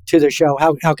listening to the show,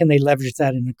 how can they leverage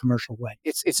that in a commercial way?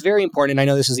 It's very important. And I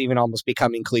know this is even almost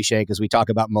becoming cliche because we talk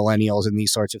about millennials and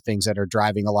these sorts of things that are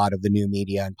driving a lot of the new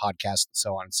media and podcasts and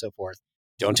so on and so forth.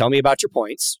 Don't tell me about your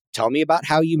points. Tell me about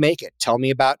how you make it. Tell me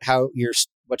about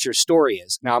what your story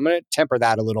is. Now, I'm going to temper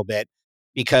that a little bit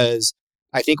because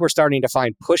I think we're starting to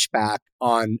find pushback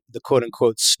on the quote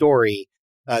unquote story,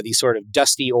 these sort of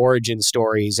dusty origin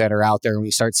stories that are out there. And we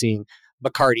start seeing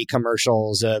Bacardi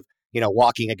commercials of,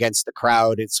 walking against the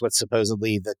crowd. It's what's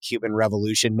supposedly the Cuban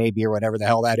Revolution, maybe, or whatever the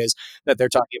hell that is that they're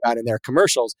talking about in their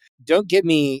commercials. Don't give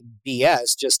me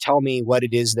BS. Just tell me what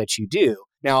it is that you do.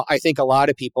 Now, I think a lot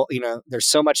of people, there's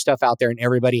so much stuff out there and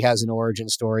everybody has an origin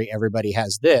story. Everybody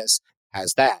has this,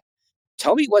 has that.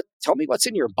 Tell me what's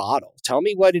in your bottle. Tell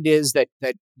me what it is that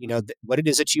what it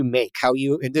is that you make,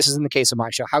 and this is in the case of my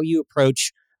show, how you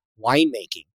approach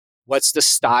winemaking. What's the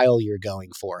style you're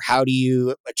going for? How do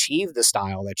you achieve the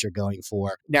style that you're going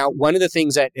for? Now, one of the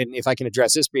things that, and if I can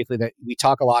address this briefly, that we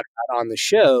talk a lot about on the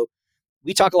show,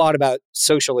 we talk a lot about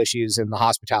social issues in the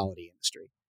hospitality industry.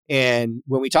 And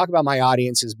when we talk about my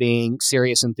audience as being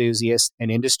serious enthusiasts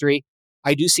and industry,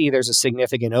 I do see there's a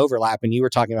significant overlap. And you were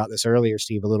talking about this earlier,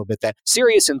 Steve, a little bit, that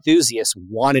serious enthusiasts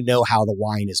want to know how the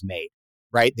wine is made,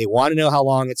 right? They want to know how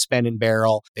long it's been in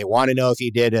barrel. They want to know if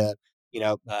you did a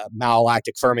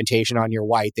malolactic fermentation on your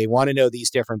white. They want to know these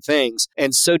different things.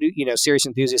 And so do, serious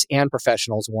enthusiasts and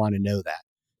professionals want to know that.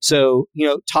 So,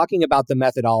 talking about the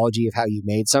methodology of how you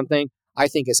made something, I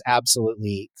think is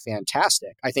absolutely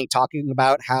fantastic. I think talking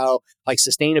about how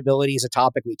sustainability is a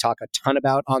topic we talk a ton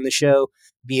about on the show,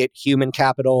 be it human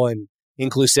capital and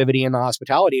inclusivity in the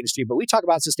hospitality industry, but we talk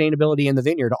about sustainability in the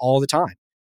vineyard all the time.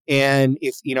 And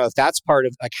if that's part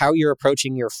of how you're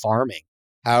approaching your farming,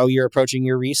 how you're approaching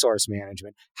your resource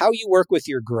management, how you work with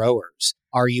your growers.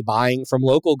 Are you buying from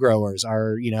local growers?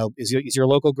 Is your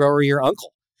local grower your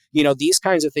uncle? These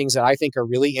kinds of things that I think are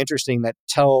really interesting that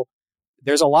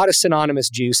there's a lot of synonymous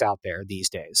juice out there these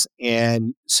days.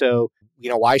 And so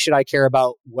why should I care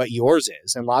about what yours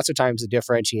is? And lots of times the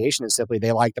differentiation is simply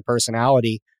they like the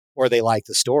personality or they like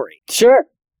the story. Sure.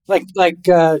 Like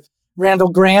Randall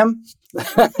Graham.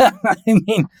 I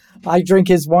mean, I drink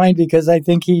his wine because I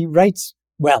think he writes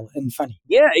well and funny.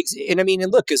 Yeah,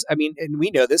 and look, and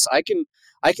we know this. I can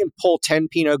pull 10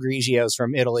 Pinot Grigios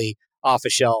from Italy off a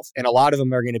shelf, and a lot of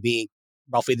them are going to be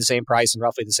roughly the same price and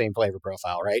roughly the same flavor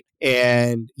profile, right?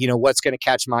 And what's going to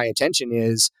catch my attention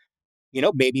is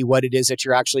maybe what it is that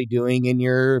you're actually doing in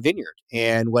your vineyard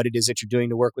and what it is that you're doing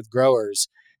to work with growers.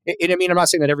 And I'm not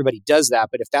saying that everybody does that,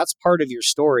 but if that's part of your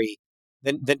story,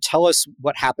 then tell us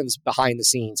what happens behind the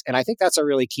scenes. And I think that's a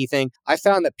really key thing. I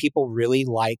found that people really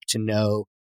like to know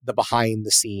the behind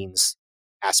the scenes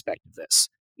aspect of this.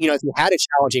 If you had a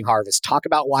challenging harvest, talk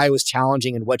about why it was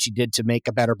challenging and what you did to make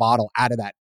a better bottle out of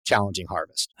that challenging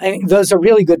harvest. I think those are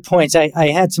really good points. I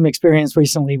had some experience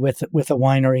recently with a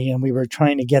winery, and we were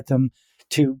trying to get them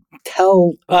to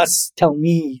tell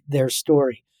me their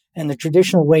story. And the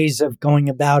traditional ways of going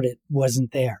about it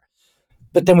wasn't there.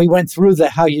 But then we went through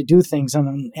the how you do things, and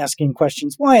I'm asking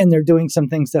questions why, and they're doing some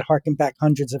things that harken back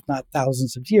hundreds, if not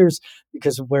thousands of years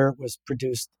because of where it was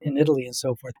produced in Italy and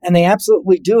so forth. And they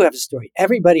absolutely do have a story.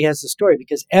 Everybody has a story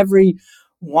because every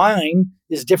wine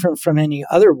is different from any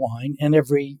other wine, and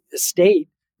every estate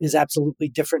is absolutely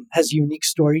different, has a unique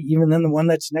story, even than the one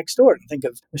that's next door. Think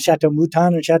of Chateau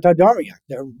Mouton and Chateau d'Armagnac.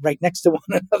 They're right next to one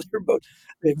another, but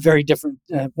very different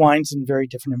wines and very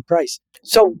different in price.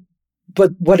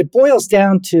 But what it boils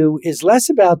down to is less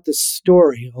about the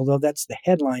story, although that's the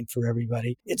headline for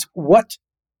everybody. It's what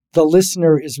the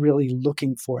listener is really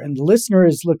looking for. And the listener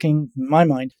is looking, in my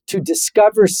mind, to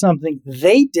discover something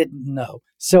they didn't know.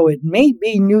 So it may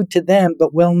be new to them,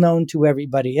 but well known to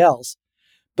everybody else.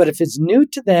 But if it's new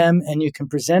to them and you can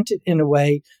present it in a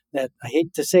way that, I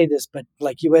hate to say this, but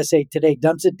like USA Today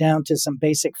dumps it down to some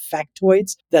basic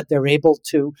factoids that they're able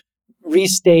to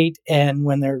restate, and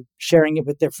when they're sharing it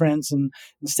with their friends, and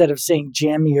instead of saying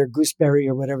jammy or gooseberry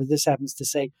or whatever this happens to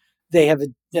say, they have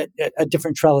a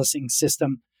different trellising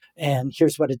system, and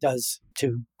here's what it does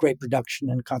to grape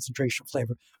production and concentration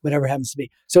flavor, whatever it happens to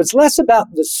be. So it's less about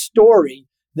the story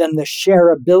than the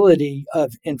shareability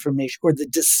of information or the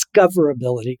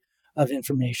discoverability of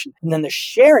information. And then the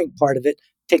sharing part of it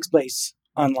takes place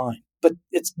online. But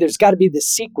there's got to be this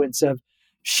sequence of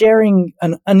sharing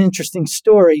an uninteresting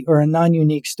story or a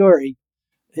non-unique story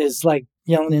is like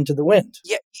yelling into the wind.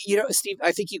 Yeah, Steve,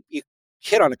 I think you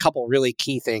hit on a couple really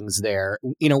key things there.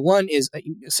 One is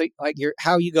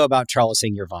how you go about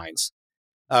trellising your vines,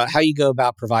 how you go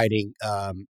about providing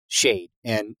shade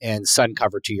and sun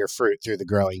cover to your fruit through the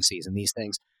growing season. These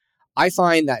things, I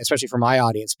find that, especially for my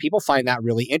audience, people find that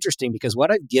really interesting because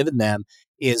what I've given them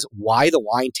is why the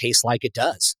wine tastes like it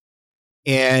does,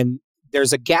 and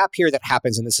there's a gap here that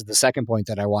happens, and this is the second point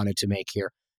that I wanted to make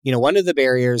here. One of the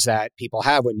barriers that people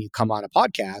have when you come on a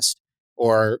podcast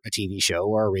or a TV show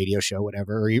or a radio show,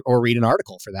 whatever, or read an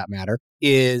article for that matter,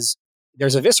 is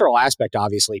there's a visceral aspect,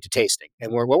 obviously, to tasting.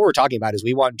 And what we're talking about is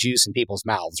we want juice in people's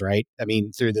mouths, right?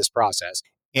 Through this process.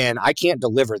 And I can't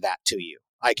deliver that to you.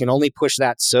 I can only push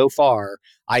that so far.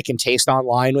 I can taste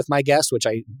online with my guests, which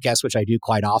I do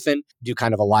quite often, do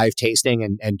kind of a live tasting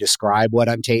and describe what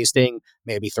I'm tasting,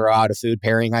 maybe throw out a food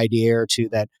pairing idea or two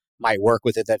that might work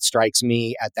with it that strikes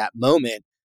me at that moment.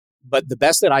 But the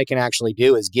best that I can actually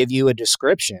do is give you a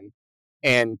description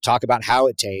and talk about how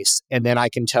it tastes. And then I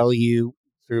can tell you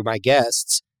through my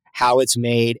guests how it's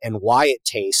made and why it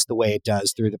tastes the way it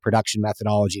does through the production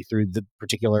methodology, through the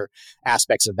particular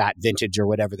aspects of that vintage or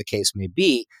whatever the case may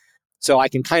be. So I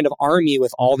can kind of arm you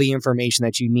with all the information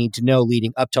that you need to know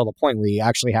leading up till the point where you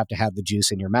actually have to have the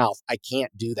juice in your mouth. I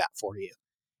can't do that for you.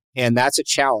 And that's a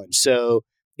challenge. So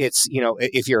it's,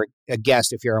 if you're a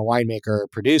guest, if you're a winemaker or a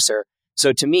producer.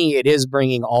 So to me, it is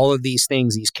bringing all of these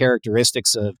things, these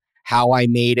characteristics of how I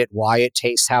made it, why it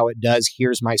tastes how it does.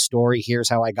 Here's my story. Here's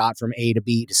how I got from A to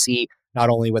B to C, not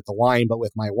only with the wine, but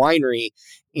with my winery.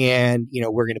 And,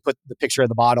 we're going to put the picture of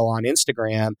the bottle on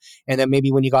Instagram. And then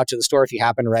maybe when you got to the store, if you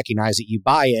happen to recognize it, you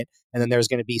buy it. And then there's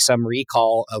going to be some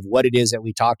recall of what it is that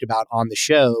we talked about on the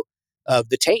show, of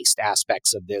the taste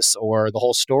aspects of this or the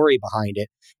whole story behind it,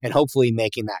 and hopefully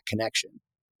making that connection.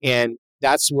 And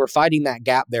we're fighting that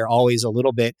gap there always a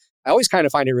little bit. I always kind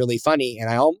of find it really funny, and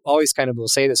I always kind of will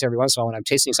say this every once in a while when I'm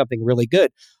tasting something really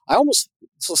good.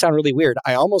 This will sound really weird.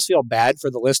 I almost feel bad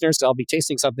for the listeners. So I'll be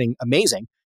tasting something amazing,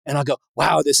 and I'll go,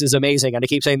 wow, this is amazing. And I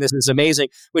keep saying this is amazing,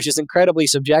 which is incredibly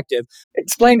subjective.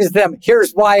 Explain to them,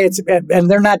 here's why and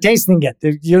they're not tasting it.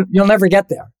 You'll never get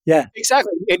there. Yeah,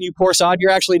 exactly. And you poor sod,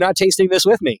 you're actually not tasting this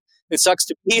with me. It sucks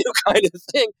to be you kind of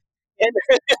thing.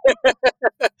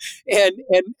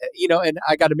 And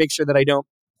I got to make sure that I don't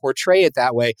portray it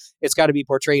that way. It's got to be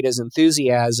portrayed as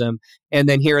enthusiasm. And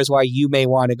then here is why you may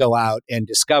want to go out and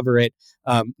discover it.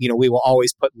 We will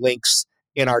always put links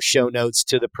in our show notes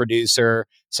to the producer,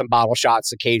 some bottle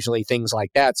shots occasionally, things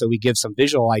like that. So we give some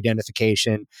visual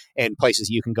identification and places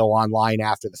you can go online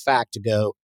after the fact to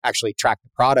go actually track the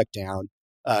product down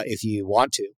if you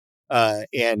want to.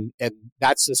 And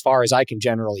that's as far as I can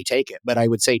generally take it. But I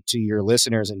would say to your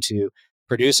listeners and to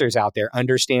producers out there,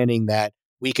 understanding that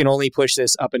we can only push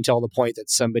this up until the point that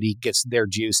somebody gets their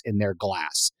juice in their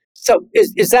glass. So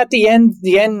is that the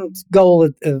end goal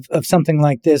of something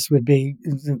like this would be,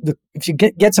 if you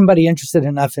get somebody interested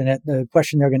enough in it, the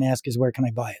question they're going to ask is, where can I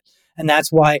buy it? And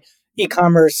that's why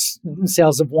e-commerce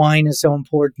sales of wine is so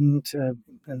important.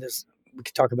 And we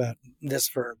could talk about this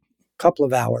for a couple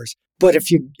of hours. But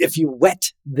if you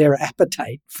whet their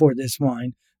appetite for this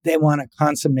wine, they want to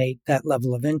consummate that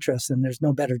level of interest, and there's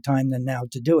no better time than now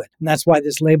to do it. And that's why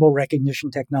this label recognition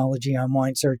technology on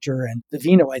Wine Searcher and the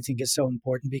Vino, I think, is so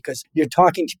important, because you're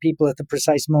talking to people at the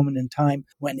precise moment in time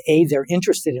when A, they're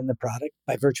interested in the product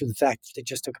by virtue of the fact that they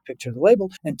just took a picture of the label,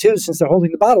 and two, since they're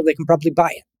holding the bottle, they can probably buy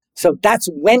it. So that's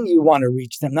when you want to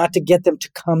reach them, not to get them to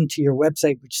come to your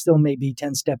website, which still may be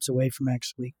 10 steps away from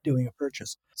actually doing a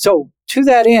purchase. So to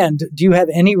that end, do you have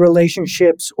any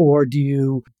relationships, or do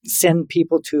you send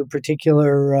people to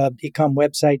particular e-com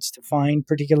websites to find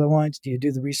particular wines? Do you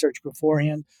do the research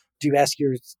beforehand? Do you ask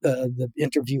the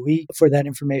interviewee for that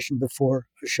information before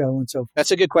a show and so forth? That's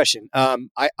a good question. To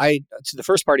the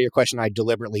first part of your question, I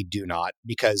deliberately do not,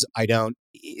 because I don't,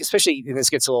 especially, and this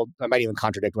gets a little, I might even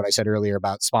contradict what I said earlier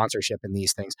about sponsorship and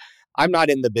these things. I'm not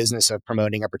in the business of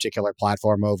promoting a particular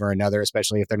platform over another,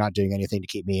 especially if they're not doing anything to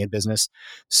keep me in business.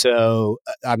 So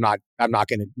I'm not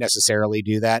going to necessarily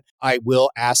do that. I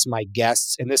will ask my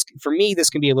guests, and this, for me,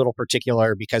 this can be a little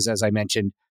particular because, as I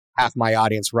mentioned, half my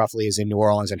audience roughly is in New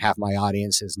Orleans and half my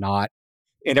audience is not.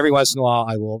 And every once in a while,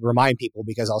 I will remind people,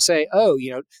 because I'll say,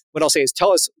 what I'll say is,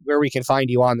 tell us where we can find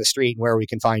you on the street and where we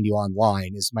can find you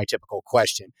online is my typical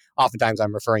question. Oftentimes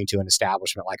I'm referring to an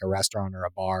establishment like a restaurant or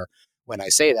a bar when I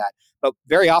say that. But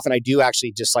very often I do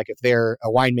actually, just like if they're a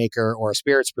winemaker or a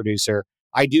spirits producer,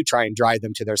 I do try and drive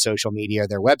them to their social media,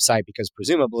 their website, because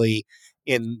presumably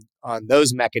on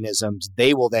those mechanisms,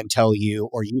 they will then tell you,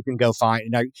 or you can go find,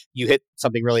 now you hit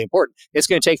something really important. It's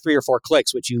going to take 3 or 4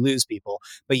 clicks, which you lose people,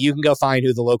 but you can go find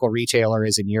who the local retailer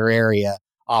is in your area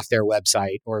off their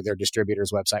website or their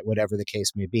distributor's website, whatever the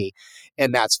case may be.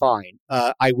 And that's fine.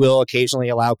 I will occasionally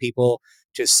allow people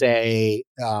to say,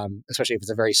 especially if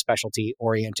it's a very specialty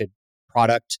oriented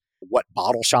product, what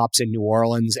bottle shops in New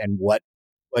Orleans and what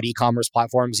e-commerce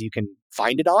platforms you can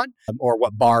find it on, or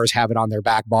what bars have it on their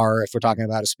back bar. If we're talking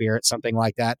about a spirit, something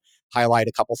like that, highlight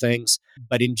a couple things.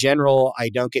 But in general, I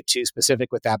don't get too specific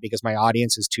with that because my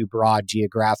audience is too broad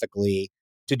geographically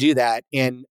to do that.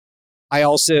 And I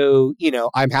also,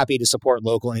 I'm happy to support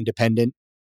local independent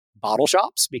bottle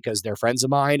shops because they're friends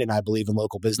of mine and I believe in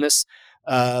local business.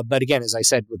 But again, as I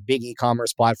said, with big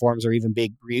e-commerce platforms or even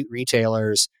big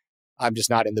retailers, I'm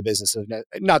just not in the business of,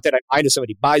 not that I know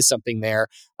somebody buys something there.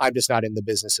 I'm just not in the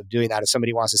business of doing that. If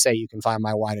somebody wants to say you can find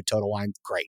my wine at Total Wine,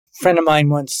 great. A friend of mine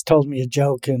once told me a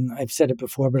joke, and I've said it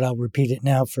before, but I'll repeat it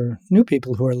now for new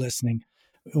people who are listening.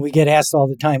 We get asked all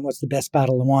the time, what's the best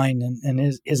bottle of wine? And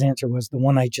his answer was, the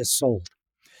one I just sold.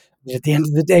 At the end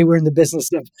of the day, we're in the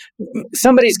business of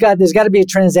there's got to be a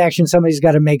transaction. Somebody's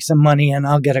got to make some money, and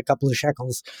I'll get a couple of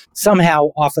shekels somehow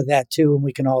off of that too. And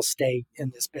we can all stay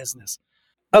in this business.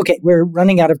 Okay, we're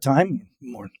running out of time,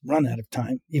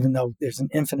 even though there's an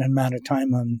infinite amount of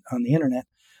time on the internet.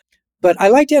 But I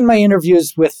like to end my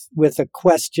interviews with a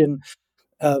question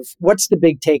of, what's the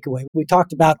big takeaway? We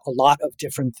talked about a lot of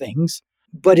different things,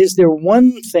 but is there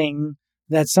one thing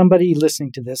that somebody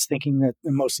listening to this, thinking that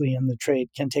they're mostly in the trade,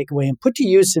 can take away and put to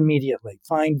use immediately,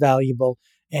 find valuable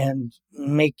and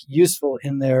make useful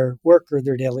in their work or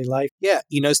their daily life? Yeah,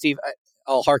 Steve,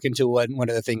 I'll hearken to one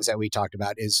of the things that we talked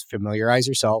about is familiarize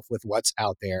yourself with what's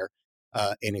out there.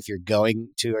 And if you're going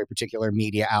to a particular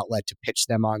media outlet to pitch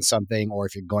them on something, or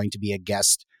if you're going to be a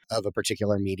guest of a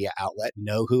particular media outlet,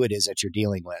 know who it is that you're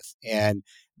dealing with. And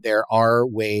there are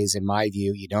ways, in my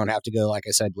view, you don't have to go, like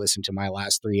I said, listen to my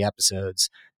last 3 episodes.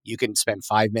 You can spend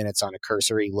 5 minutes on a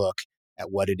cursory look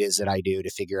at what it is that I do to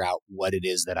figure out what it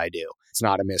is that I do. It's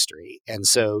not a mystery. And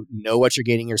so know what you're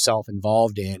getting yourself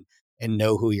involved in and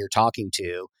know who you're talking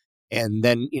to. And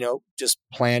then, just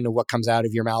plan what comes out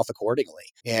of your mouth accordingly.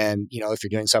 And, if you're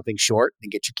doing something short, then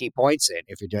get your key points in.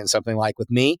 If you're doing something like with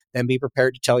me, then be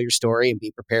prepared to tell your story and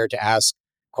be prepared to ask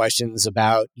questions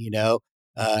about,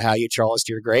 how you trellised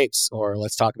your grapes, or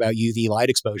let's talk about UV light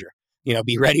exposure.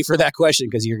 Be ready for that question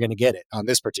because you're going to get it on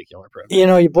this particular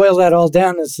program. You boil that all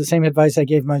down. It's the same advice I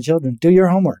gave my children. Do your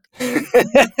homework.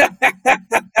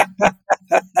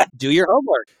 Do your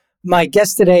homework. My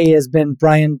guest today has been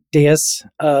Bryan Diaz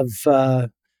of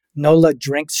NOLA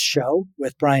Drinks Show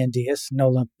with Bryan Diaz,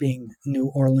 NOLA being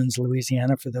New Orleans,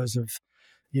 Louisiana, for those of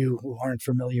you who aren't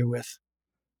familiar with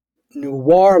New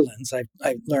Orleans. I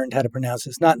learned how to pronounce it.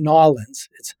 It's not Nolans,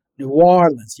 it's New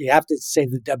Orleans. You have to say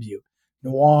the W.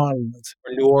 New Orleans.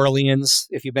 Or New Orleans,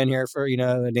 if you've been here for,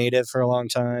 a native for a long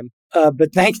time.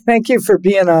 But thank you for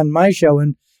being on my show.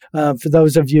 And for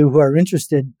those of you who are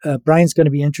interested, Bryan's going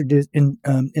to be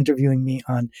interviewing me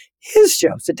on his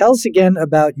show. So tell us again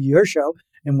about your show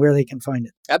and where they can find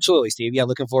it. Absolutely, Steve. Yeah,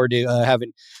 looking forward to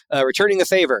returning the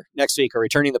favor next week, or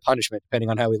returning the punishment,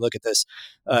 depending on how we look at this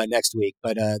next week.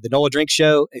 But the NOLA Drinks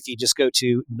Show, if you just go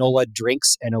to NOLA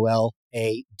Drinks,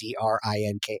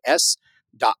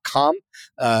 NOLADRINKS.com,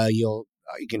 you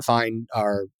can find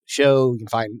our show. You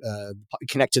can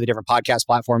connect to the different podcast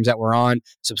platforms that we're on.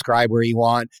 Subscribe where you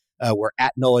want. We're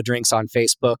at NOLA Drinks on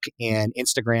Facebook and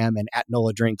Instagram, and at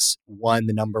NOLA Drinks 1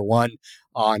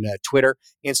 on Twitter.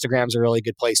 Instagram's a really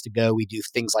good place to go. We do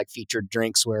things like featured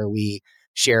drinks where we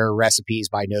share recipes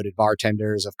by noted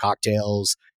bartenders of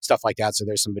cocktails, stuff like that. So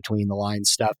there's some between the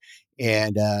lines stuff.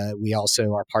 And we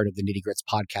also are part of the Nitty Grits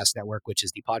Podcast Network, which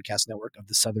is the podcast network of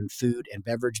the Southern Food and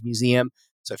Beverage Museum.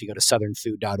 So if you go to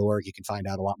southernfood.org, you can find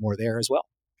out a lot more there as well.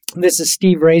 This is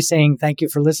Steve Ray saying thank you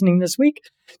for listening this week.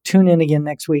 Tune in again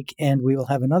next week, and we will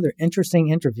have another interesting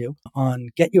interview on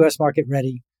Get U.S. Market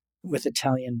Ready with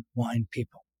Italian Wine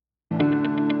People.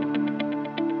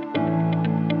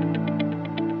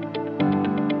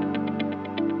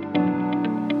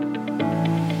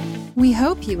 We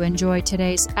hope you enjoyed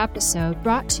today's episode,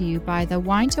 brought to you by the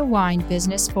Wine to Wine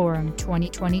Business Forum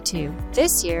 2022.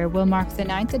 This year will mark the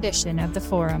 9th edition of the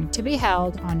forum, to be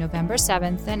held on November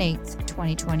 7th and 8th,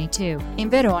 2022,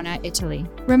 in Verona, Italy.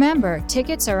 Remember,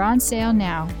 tickets are on sale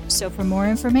now, so for more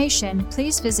information,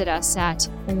 please visit us at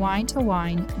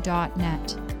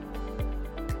winetowine.net.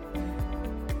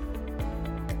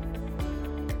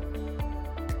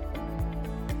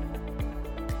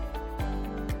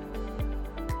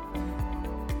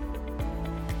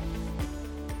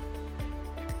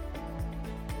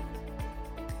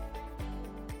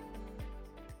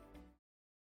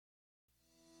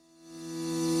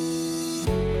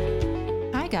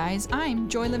 Guys, I'm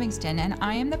Joy Livingston, and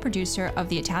I am the producer of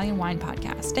the Italian Wine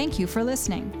Podcast. Thank you for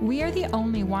listening. We are the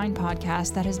only wine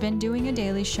podcast that has been doing a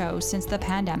daily show since the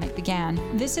pandemic began.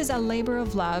 This is a labor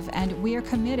of love, and we are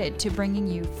committed to bringing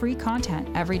you free content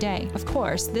every day. Of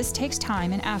course, this takes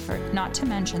time and effort, not to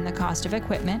mention the cost of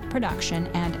equipment, production,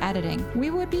 and editing.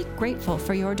 We would be grateful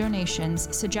for your donations,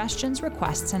 suggestions,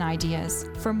 requests, and ideas.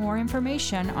 For more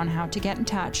information on how to get in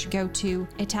touch, go to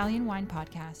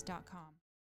ItalianWinePodcast.com.